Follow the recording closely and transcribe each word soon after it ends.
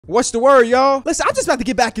What's the word, y'all? Listen, I'm just about to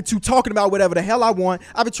get back into talking about whatever the hell I want.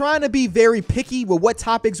 I've been trying to be very picky with what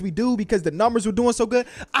topics we do because the numbers were doing so good.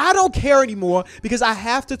 I don't care anymore because I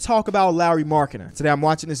have to talk about Lauri Markkanen. Today, I'm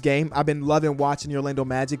watching this game. I've been loving watching the Orlando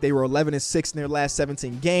Magic. They were 11-6 in their last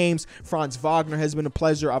 17 games. Franz Wagner has been a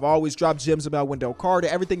pleasure. I've always dropped gems about Wendell Carter.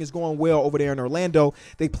 Everything is going well over there in Orlando.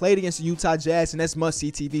 They played against the Utah Jazz, and that's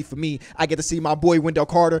must-see TV for me. I get to see my boy Wendell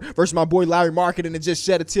Carter versus my boy Lauri Markkanen and just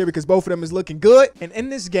shed a tear because both of them is looking good. And in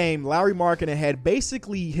this game, Lauri Markkanen had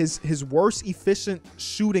basically his worst efficient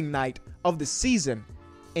shooting night of the season,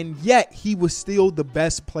 and yet he was still the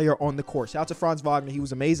best player on the court. Shout out to Franz Wagner. He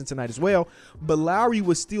was amazing tonight as well, but Lauri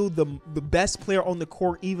was still the best player on the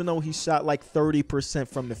court, even though he shot like 30%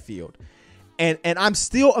 from the field. And I'm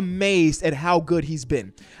still amazed at how good he's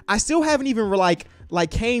been. I still haven't even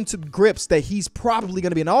came to grips that he's probably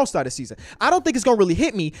going to be an all-star this season. I don't think it's going to really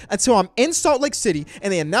hit me until I'm in Salt Lake City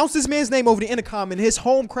and they announce this man's name over the intercom and his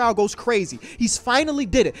home crowd goes crazy. He's finally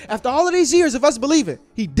did it. After all of these years of us believing,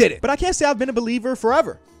 he did it. But I can't say I've been a believer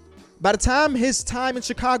forever. By the time his time in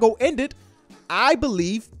Chicago ended, I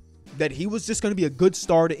believe that he was just going to be a good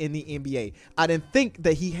starter in the NBA. I didn't think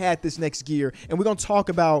that he had this next gear, and we're going to talk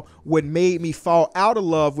about what made me fall out of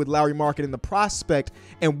love with Lauri Markkanen and the prospect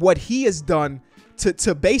and what he has done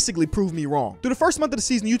to basically prove me wrong. Through the first month of the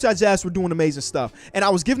season, the Utah Jazz were doing amazing stuff, and I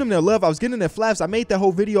was giving them their love. I was giving them their flaps. I made that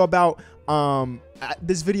whole video about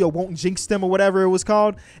this video won't jinx them or whatever it was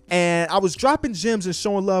called, and I was dropping gems and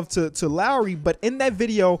showing love to Lauri, but in that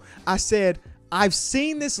video, I said, I've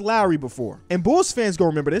seen this Lauri before. And Bulls fans go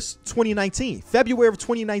remember this, 2019, February of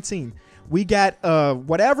 2019. We got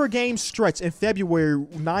whatever game stretch in February,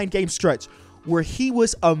 9-game stretch, where he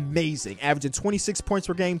was amazing, averaging 26 points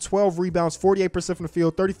per game, 12 rebounds, 48% from the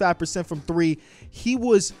field, 35% from three. He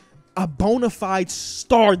was a bona fide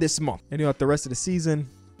star this month. And you know, the rest of the season,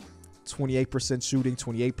 28% shooting,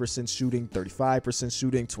 28% shooting, 35%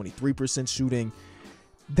 shooting, 23% shooting.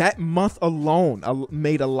 That month alone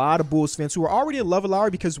made a lot of Bulls fans who are already in love with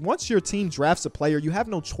Lauri, because once your team drafts a player, you have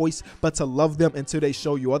no choice but to love them until they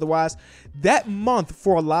show you otherwise. That month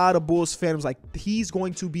for a lot of Bulls fans was like, he's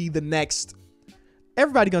going to be the next.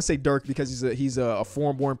 Everybody gonna say Dirk because he's a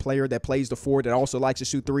foreign-born player that plays the forward that also likes to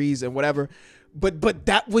shoot threes and whatever. But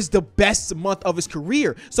that was the best month of his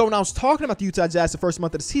career. So when I was talking about the Utah Jazz the first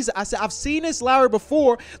month of the season, I said, I've seen this Lauri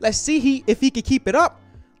before. Let's see if he can keep it up.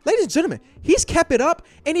 Ladies and gentlemen, he's kept it up,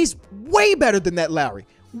 and he's way better than that Lauri.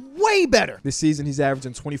 Way better. This season, he's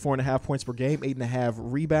averaging 24.5 points per game, 8.5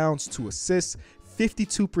 rebounds, 2 assists,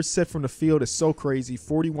 52% from the field is so crazy,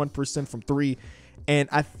 41% from three. And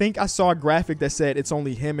I think I saw a graphic that said it's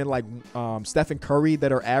only him and like Stephen Curry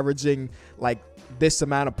that are averaging like this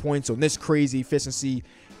amount of points on this crazy efficiency.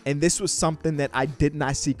 And this was something that I did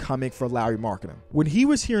not see coming for Lauri Markkanen. When he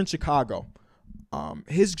was here in Chicago,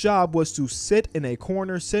 his job was to sit in a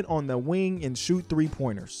corner, sit on the wing, and shoot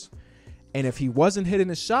three-pointers. And if he wasn't hitting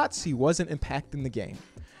the shots, he wasn't impacting the game.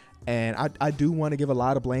 And I do want to give a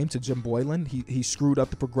lot of blame to Jim Boylen. He screwed up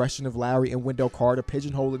the progression of Lauri and Wendell Carter,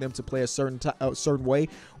 pigeonholing them to play a certain way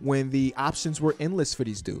when the options were endless for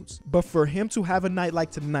these dudes. But for him to have a night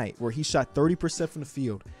like tonight, where he shot 30% from the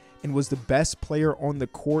field and was the best player on the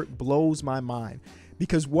court, blows my mind.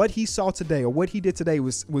 Because what he saw today, or what he did today,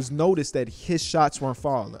 was notice that his shots weren't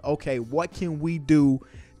falling. Okay, what can we do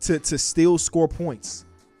to still score points?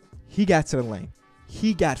 He got to the lane.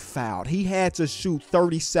 He got fouled. He had to shoot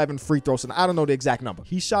 37 free throws, and I don't know the exact number.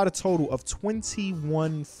 He shot a total of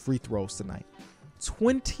 21 free throws tonight.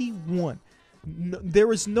 21. No,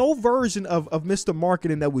 there is no version of Mr.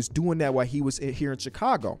 Markkanen that was doing that while he was here in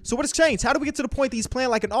Chicago. So what has changed? How do we get to the point that he's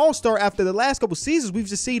playing like an all-star after the last couple seasons? We've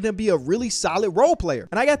just seen him be a really solid role player.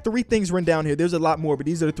 And I got 3 things written down here. There's a lot more, but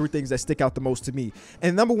these are the 3 things that stick out the most to me.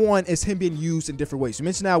 And number 1 is him being used in different ways. You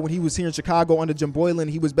mentioned now when he was here in Chicago under Jim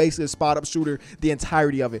Boylen, he was basically a spot-up shooter the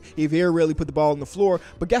entirety of it. He very rarely put the ball on the floor.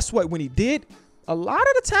 But guess what? When he did, a lot of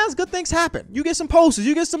the times good things happen. You get some posters,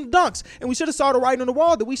 you get some dunks, and we should have saw the writing on the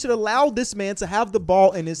wall that we should allow this man to have the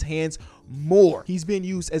ball in his hands more. He's being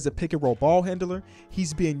used as a pick and roll ball handler.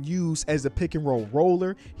 He's being used as a pick and roll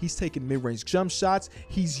roller. He's taking mid-range jump shots.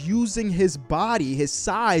 He's using his body, his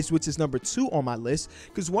size, which is number 2 on my list.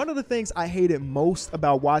 Because one of the things I hated most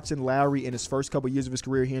about watching Lauri in his first couple years of his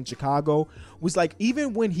career here in Chicago was like,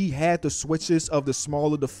 even when he had the switches of the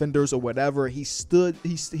smaller defenders or whatever, he still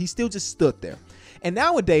just stood there. And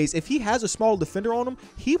nowadays, if he has a small defender on him,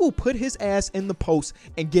 he will put his ass in the post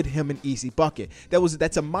and get him an easy bucket.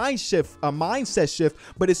 That's a mindset shift,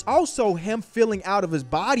 but it's also him feeling out of his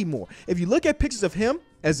body more. If you look at pictures of him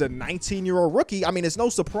as a 19-year-old rookie. I mean, it's no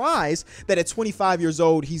surprise that at 25 years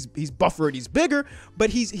old, he's buffer and he's bigger, but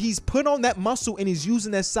he's put on that muscle and he's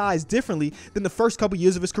using that size differently than the first couple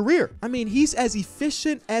years of his career. I mean, he's as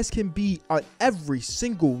efficient as can be on every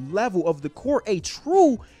single level of the court, a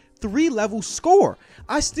true 3-level scorer.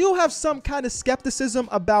 I still have some kind of skepticism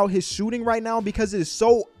about his shooting right now because it is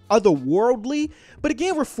so otherworldly. But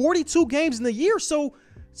again, we're 42 games in the year, so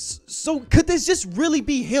could this just really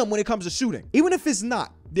be him when it comes to shooting? Even if it's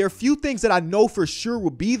not, there are a few things that I know for sure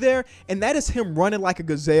will be there, and that is him running like a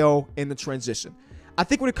gazelle in the transition. I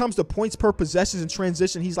think when it comes to points per possessions in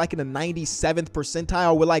transition, he's like in the 97th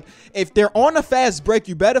percentile, where like, if they're on a fast break,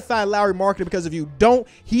 you better find Lauri Markkanen, because if you don't,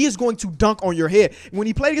 he is going to dunk on your head. When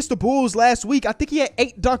he played against the Bulls last week, I think he had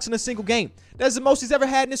 8 dunks in a single game. That's the most he's ever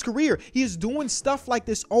had in his career. He is doing stuff like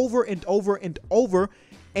this over and over and over,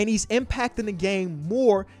 and he's impacting the game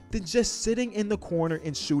more than just sitting in the corner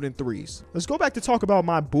and shooting threes. Let's go back to talk about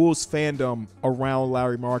my Bulls fandom around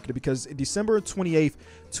Lauri Markkanen, because December 28th,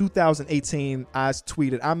 2018, I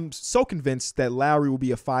tweeted, I'm so convinced that Lauri will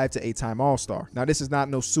be a 5 to 8 time All-Star. Now, this is not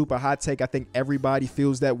no super hot take. I think everybody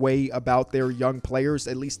feels that way about their young players.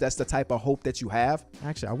 At least that's the type of hope that you have.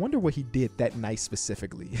 Actually, I wonder what he did that night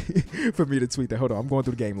specifically for me to tweet that. Hold on, I'm going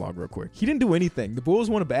through the game log real quick. He didn't do anything. The Bulls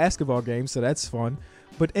won a basketball game, so that's fun.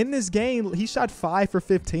 But in this game, he shot 5 for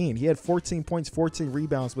 15. He had 14 points, 14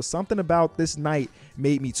 rebounds. But something about this night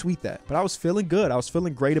made me tweet that. But I was feeling good. I was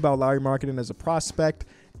feeling great about Lauri Markkanen as a prospect.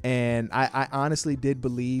 And I honestly did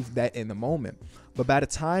believe that in the moment. But by the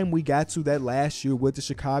time we got to that last year with the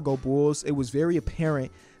Chicago Bulls, it was very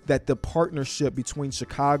apparent that the partnership between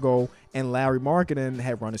Chicago and Lauri Markkanen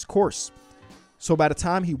had run its course. So by the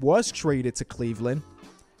time he was traded to Cleveland,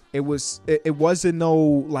 it wasn't no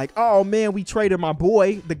like, oh man, we traded my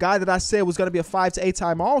boy, the guy that I said was going to be a 5 to 8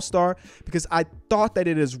 time All-Star, because I thought that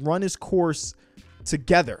it has run its course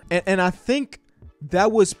together. And I think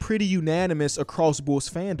that was pretty unanimous across Bulls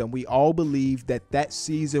fandom. We all believed that that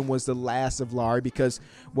season was the last of Lauri because,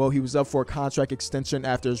 well, he was up for a contract extension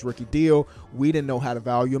after his rookie deal. We didn't know how to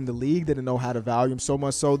value him. The league didn't know how to value him, so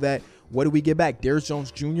much so that what did we get back? Derrick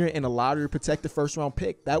Jones Jr. and a lottery protected first-round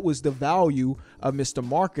pick. That was the value of Mr.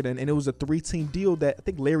 Markkanen, and it was a 3-team deal that I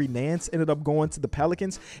think Larry Nance ended up going to the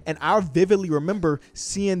Pelicans. And I vividly remember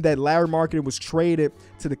seeing that Lauri Markkanen was traded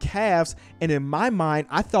to the Cavs, and in my mind,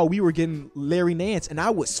 I thought we were getting Larry Nance, and I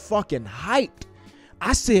was fucking hyped.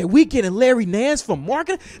 I said, we getting Larry Nance from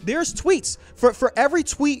Markkanen? There's tweets. For every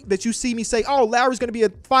tweet that you see me say, oh, Larry's going to be a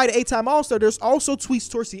 5 to 8 time All-Star, there's also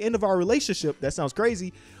tweets towards the end of our relationship, that sounds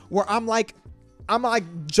crazy, where I'm like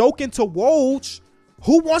joking to Woj,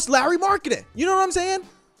 who wants Lauri Markkanen? You know what I'm saying?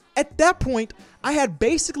 At that point, I had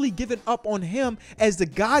basically given up on him as the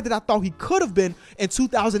guy that I thought he could have been in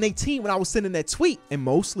 2018 when I was sending that tweet. And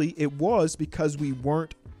mostly it was because we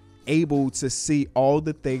weren't able to see all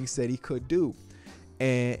the things that he could do.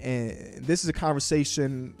 And this is a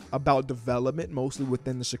conversation about development, mostly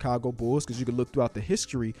within the Chicago Bulls, because you can look throughout the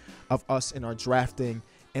history of us in our drafting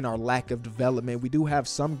and our lack of development. We do have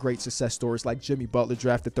some great success stories, like Jimmy Butler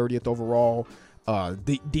drafted 30th overall,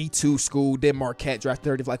 D2 school, then Marquette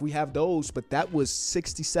drafted 30th. Like, we have those, but that was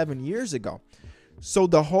 67 years ago. So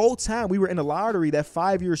the whole time we were in the lottery, that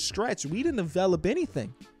 5-year stretch, we didn't develop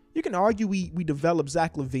anything. You can argue we developed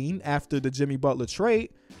Zach LaVine after the Jimmy Butler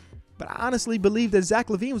trade, but I honestly believe that Zach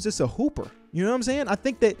LaVine was just a hooper. You know what I'm saying? I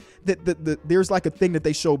think that there's like a thing that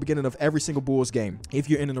they show beginning of every single Bulls game, if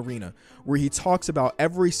you're in an arena, where he talks about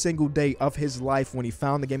every single day of his life when he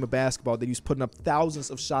found the game of basketball, that he was putting up thousands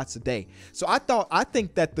of shots a day. So I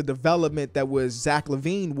think that the development that was Zach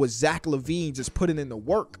LaVine just putting in the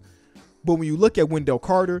work. But when you look at Wendell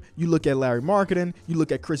Carter, you look at Lauri Markkanen, you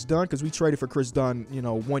look at Chris Dunn, because we traded for Chris Dunn,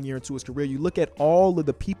 1 year into his career. You look at all of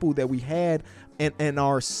the people that we had in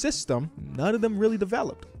our system, none of them really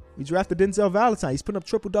developed. We drafted Denzel Valentine. He's putting up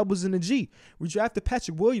triple doubles in the G. We drafted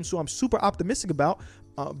Patrick Williams, who I'm super optimistic about,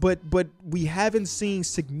 but we haven't seen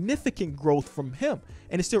significant growth from him.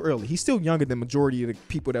 And it's still early. He's still younger than majority of the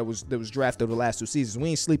people that was drafted over the last 2 seasons. We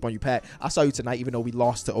ain't sleep on you, Pat. I saw you tonight, even though we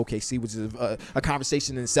lost to OKC, which is a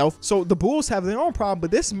conversation in itself. So the Bulls have their own problem,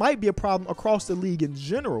 but this might be a problem across the league in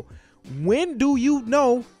general. When do you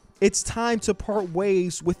know it's time to part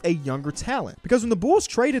ways with a younger talent? Because when the Bulls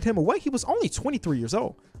traded him away, he was only 23 years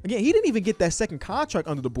old. Again, he didn't even get that second contract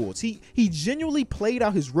under the Bulls. He genuinely played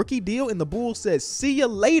out his rookie deal, and the Bulls said, see you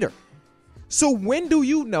later. So when do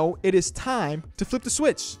you know it is time to flip the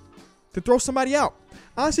switch? to throw somebody out.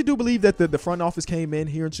 I honestly do believe that the front office came in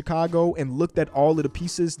here in Chicago and looked at all of the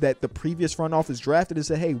pieces that the previous front office drafted and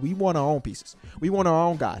said, hey, we want our own pieces. We want our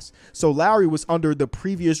own guys. So Lowry was under the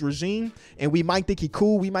previous regime, and we might think he's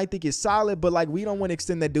cool. We might think he's solid, but like we don't want to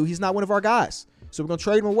extend that dude. He's not one of our guys. So we're going to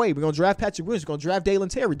trade him away. We're going to draft Patrick Williams. We're going to draft Dalen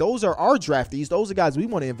Terry. Those are our draftees. Those are guys we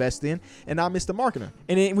want to invest in and not Mr. Marketer.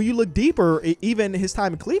 And then when you look deeper, even his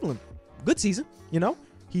time in Cleveland, good season, you know.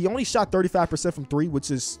 He only shot 35% from three, which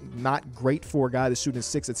is not great for a guy that's shooting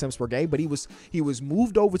 6 attempts per game, but he was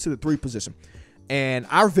moved over to the 3 position. And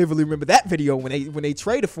I vividly remember that video when they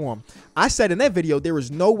traded for him. I said in that video, there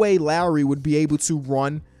was no way Lowry would be able to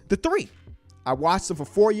run the 3. I watched him for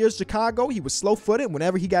 4 years in Chicago. He was slow-footed.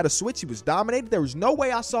 Whenever he got a switch, he was dominated. There was no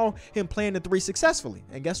way I saw him playing the 3 successfully.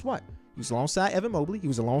 And guess what? He was alongside Evan Mobley. He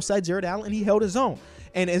was alongside Jared Allen, and he held his own.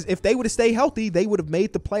 And if they would have stayed healthy, they would have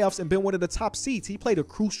made the playoffs and been one of the top seeds. He played a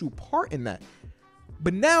crucial part in that.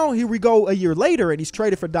 But now here we go a year later, and he's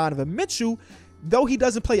traded for Donovan Mitchell. Though he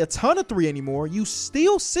doesn't play a ton of 3 anymore, you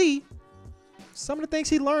still see some of the things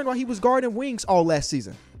he learned while he was guarding wings all last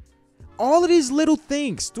season. All of these little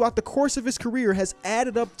things throughout the course of his career has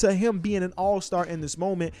added up to him being an all-star in this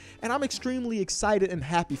moment, and I'm extremely excited and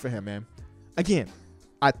happy for him, man. Again,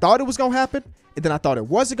 I thought it was going to happen, and then I thought it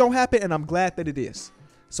wasn't going to happen, and I'm glad that it is.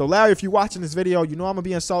 So, Larry, if you're watching this video, you know I'm going to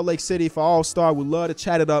be in Salt Lake City for All-Star. We'd love to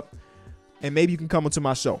chat it up, and maybe you can come onto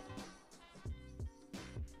my show.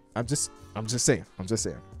 I'm just saying.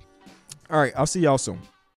 All right, I'll see y'all soon.